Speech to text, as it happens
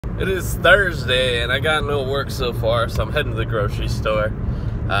It is Thursday, and I got no work so far, so I'm heading to the grocery store.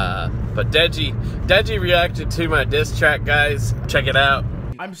 But Deji reacted to my diss track, guys. Check it out.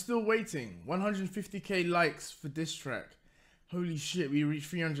 I'm still waiting. 150k likes for diss track. Holy shit, we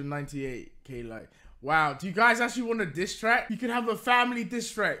reached 398k likes. Wow, do you guys actually want a diss track? You could have a family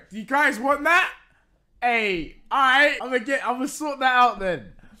diss track. Do you guys want that? Hey, alright, I'm gonna sort that out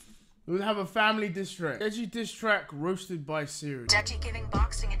then. We'll have a family diss track. Deji Diss Track roasted by Siri. Deji giving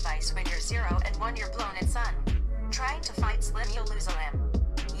boxing advice when you're 0 and 1 you're blown at sun. Trying to fight Slim, you'll lose a limb.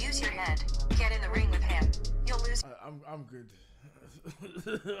 Use your head. Get in the ring with him. You'll lose. I'm good.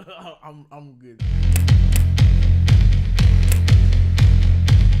 I'm good.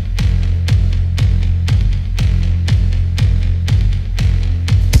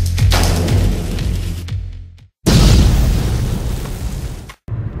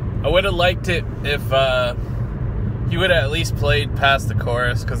 I would have liked it if he would have at least played past the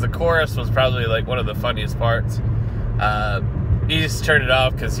chorus, because the chorus was probably like one of the funniest parts. He just turned it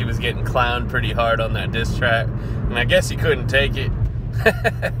off because he was getting clowned pretty hard on that diss track, and I guess he couldn't take it.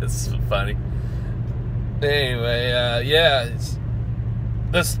 It's funny. Anyway, yeah,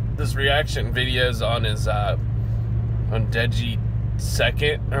 this reaction video's on his on Deji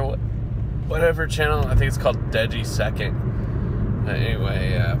Second or whatever channel. I think it's called Deji Second.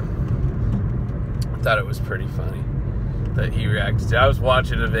 Anyway, I thought it was pretty funny that he reacted to it. I was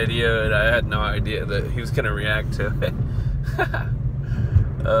watching a video and I had no idea that he was gonna react to it.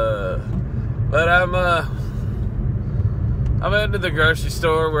 But I'm heading to the grocery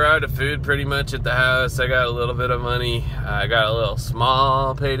store. We're out of food pretty much at the house. I got a little bit of money. I got a little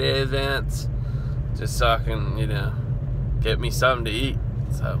small payday advance, just so I can, you know, get me something to eat.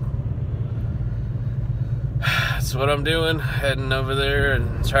 So that's what I'm doing, heading over there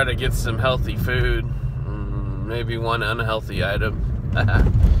and try to get some healthy food. Maybe one unhealthy item.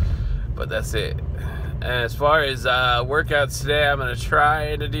 But that's it. And as far as workouts today, I'm going to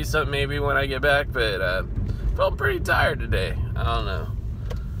try to do something maybe when I get back, but felt pretty tired today. I don't know.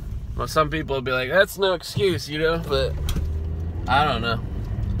 Well, some people will be like, that's no excuse, you know, but I don't know.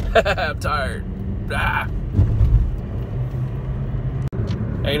 I'm tired.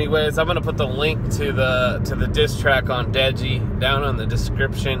 Anyways, I'm gonna put the link to the diss track on Deji down in the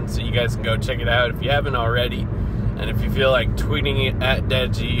description, so you guys can go check it out if you haven't already. And if you feel like tweeting it at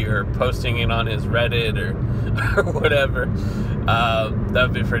Deji or posting it on his Reddit or whatever,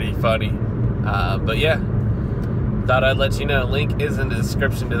 that'd be pretty funny. But yeah, thought I'd let you know. Link is in the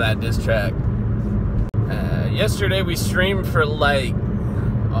description to that diss track. Yesterday we streamed for like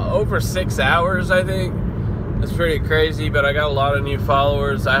over 6 hours, I think. It's pretty crazy, but I got a lot of new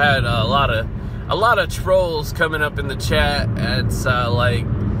followers. I had a lot of trolls coming up in the chat. It's like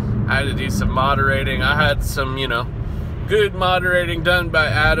I had to do some moderating. I had some, you know, good moderating done by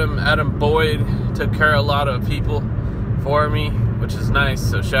Adam Boyd. Took care of a lot of people for me, which is nice.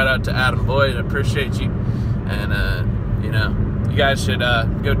 So shout out to Adam Boyd. I appreciate you. And you know, you guys should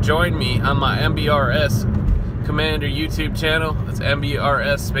go join me on my NBRS-COMMANDER YouTube channel. It's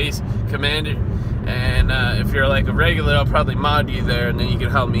NBRS-COMMANDER. And if you're like a regular, I'll probably mod you there, and then you can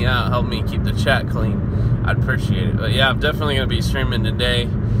help me out, help me keep the chat clean. I'd appreciate it. But yeah, I'm definitely going to be streaming today,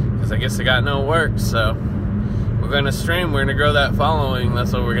 because I guess I got no work, so we're going to stream. We're going to grow that following.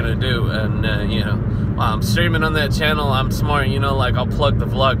 That's what we're going to do. And, you know, while I'm streaming on that channel, I'm smart, you know, like I'll plug the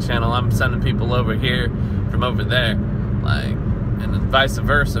vlog channel. I'm sending people over here from over there, like, and vice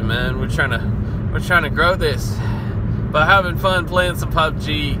versa, man. We're trying to grow this. But having fun playing some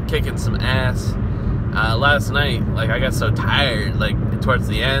PUBG, kicking some ass. Last night, like, I got so tired, like, towards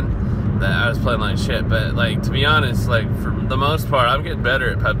the end, that I was playing like shit. But, like, to be honest, like, for the most part, I'm getting better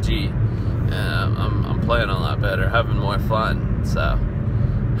at PUBG. I'm playing a lot better, having more fun, so.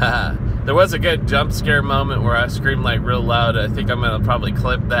 There was a good jump scare moment where I screamed, like, real loud. I think I'm gonna probably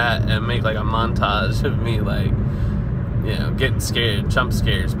clip that and make, like, a montage of me, like, you know, getting scared, jump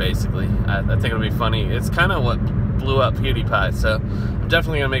scares, basically. I think it'll be funny. It's kind of what blew up PewDiePie, so I'm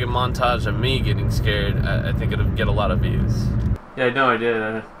definitely gonna make a montage of me getting scared. I think it'll get a lot of views. Yeah, no, I did.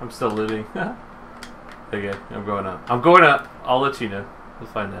 I'm still living. Okay, I'm going up. I'm going up. I'll let you know. We'll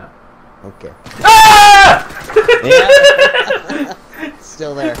find out. Okay. Ah! Yeah.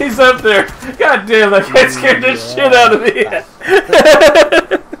 Still there. He's up there. God damn, that guy scared the shit out of me.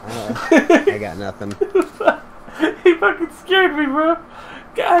 I got nothing. He fucking scared me, bro.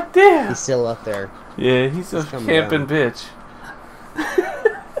 God damn. He's still up there. Yeah, he's a camping bitch.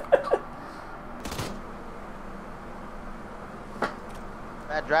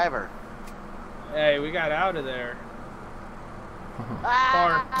 Bad driver. Hey, we got out of there.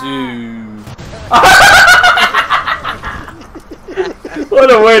 Dude. What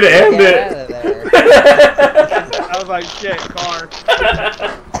a way to end Get it. out of there. I was like, shit, car.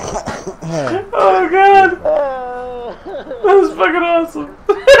 Oh god. That was fucking awesome.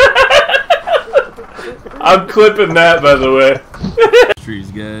 I'm clipping that, by the way.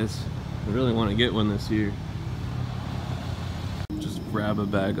 Trees, guys. I really want to get one this year. Just grab a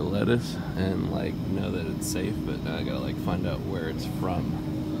bag of lettuce and like know that it's safe, but now I gotta like find out where it's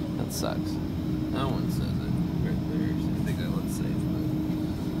from. That sucks. That one says it right there, so I think that one's safe,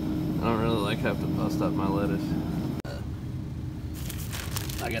 but I don't really like have to bust up my lettuce.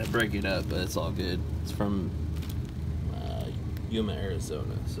 I gotta break it up, but it's all good. It's from Yuma,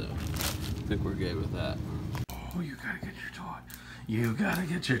 Arizona, so I think we're good with that. Oh, you gotta get your toy. You gotta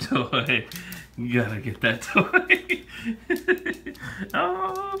get your toy. You gotta get that toy.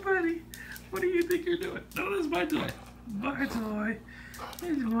 Oh, buddy. What do you think you're doing? No, that's my toy. My toy.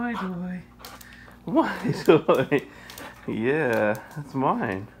 It's my toy. My toy. Yeah, that's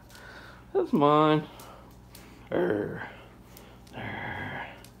mine. That's mine. Arr. Arr.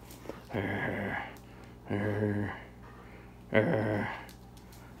 Arr. Arr. Arr.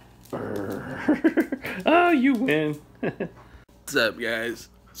 Oh, you win. What's up, guys?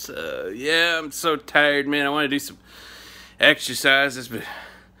 So, yeah, I'm so tired, man. I want to do some exercises, but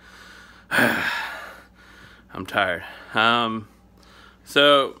I'm tired.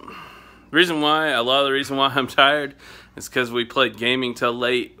 So, a lot of the reason why I'm tired is because we played gaming till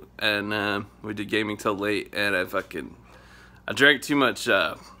late, and we did gaming till late, and I drank too much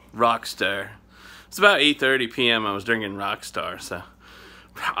Rockstar. It's about 8:30 p.m. I was drinking Rockstar, so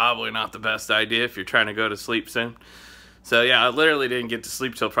probably not the best idea if you're trying to go to sleep soon. So yeah, I literally didn't get to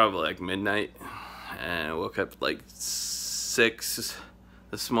sleep till probably like midnight, and I woke up like 6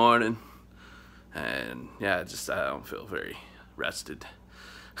 this morning, and yeah, I don't feel very rested.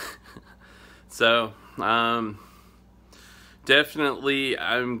 So definitely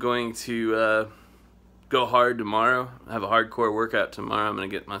I'm going to go hard tomorrow. I have a hardcore workout tomorrow. I'm gonna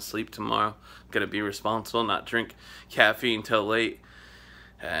get my sleep tomorrow. I'm gonna be responsible, not drink caffeine till late.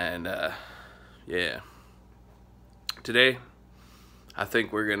 And yeah, today I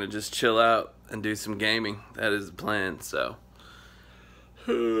think we're gonna just chill out and do some gaming. That is the plan. So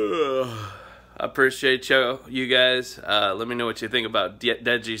I appreciate you guys. Let me know what you think about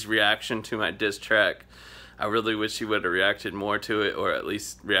Deji's reaction to my diss track. I really wish he would have reacted more to it, or at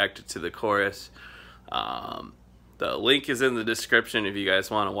least reacted to the chorus. The link is in the description if you guys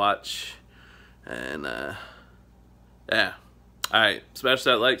want to watch. And yeah. Alright, smash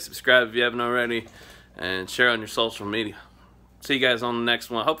that like, subscribe if you haven't already, and share on your social media. See you guys on the next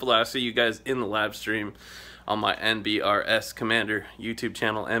one. Hopefully I'll see you guys in the live stream on my NBRS-COMMANDER YouTube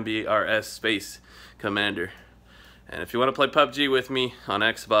channel, NBRS-COMMANDER. And if you want to play PUBG with me on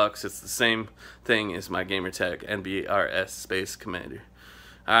Xbox, it's the same thing as my gamertag, NBRS-COMMANDER.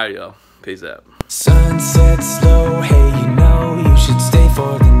 Alright, y'all. Peace out. Sunset slow, hey, you